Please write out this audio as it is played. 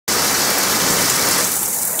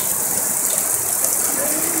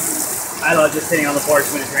I love just sitting on the porch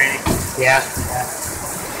when it's raining. Yeah.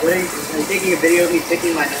 What are you taking a video of me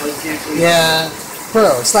picking my nose again? Yeah.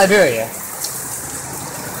 Bro, it's Liberia.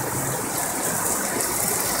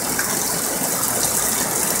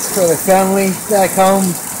 For the family back home.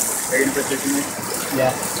 Are you gonna put this in there?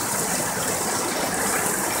 Yeah.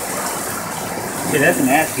 Okay, that's a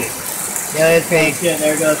nasty. Yeah, it's fake. Yeah,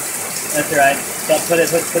 there it goes. That's alright. So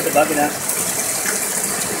put the bucket down.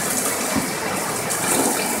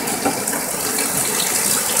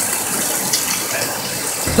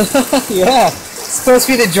 Yeah. It's supposed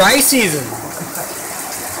to be the dry season.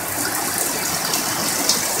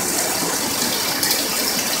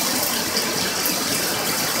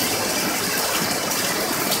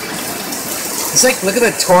 It's like, look at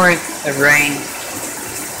the torrent of rain.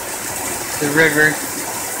 The river.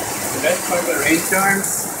 The best part about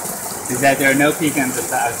rainstorms is that there are no pecans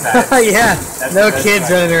outside. Yeah, That's no kids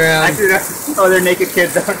running around. Actually, oh, they're naked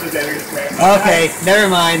kids. Okay, never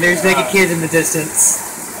mind. There's naked kids in the distance.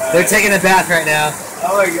 They're taking a bath right now.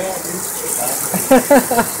 Oh my god.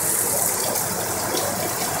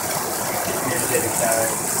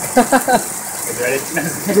 Ready?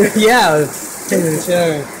 Yeah, taking a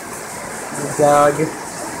shower. Dog.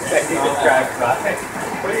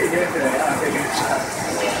 What are you doing today? I'm taking a shower.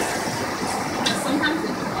 Sometimes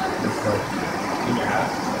it's water. In your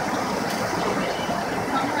house?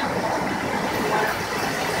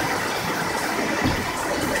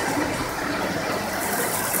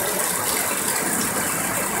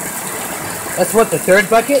 That's what, the third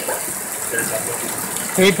bucket? Third bucket.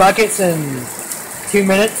 3 buckets in 2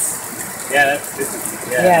 minutes? Yeah,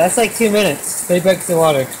 Yeah, that's like 2 minutes. 3 buckets of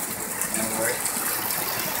water. Don't worry.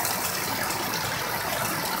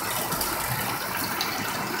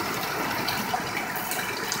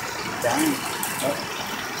 Down. Oh.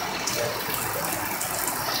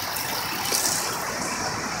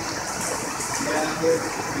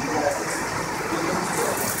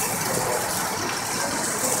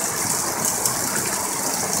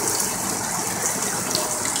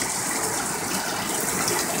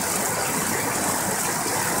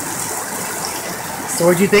 So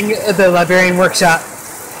what do you think of the Liberian workshop?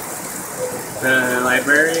 The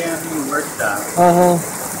librarian workshop. Uh-huh.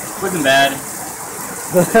 Wasn't bad.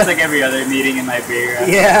 It's like every other meeting in Liberia.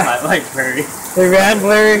 Yeah. Library. The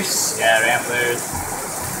Ramblers. Yeah, Ramblers.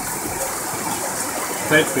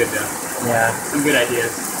 But it's good though. Yeah. Some good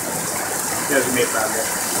ideas. Shows we made progress.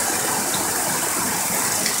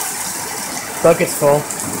 Bucket's full.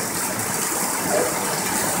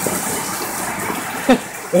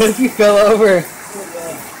 What if you fell over?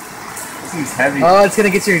 This thing's heavy. Oh, it's gonna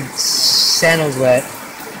get your sandals wet.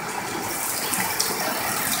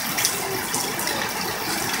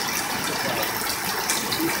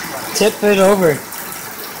 Tip it over.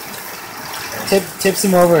 Tip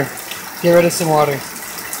some over. Get rid of some water.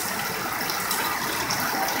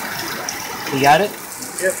 You got it?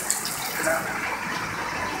 Yep.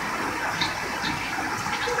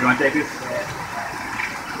 You want to take this?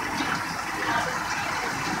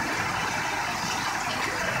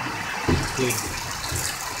 Dude.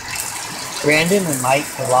 Brandon and Mike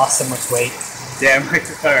have lost so much weight. Yeah, Mike's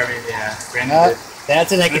a car. Yeah, Brandon did.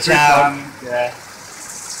 That's a naked This was child. yeah.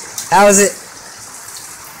 How is it?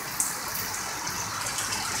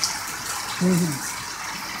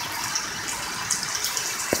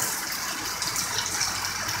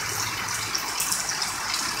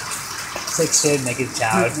 It's like shit naked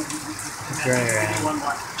child. Just running around.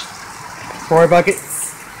 4 buckets.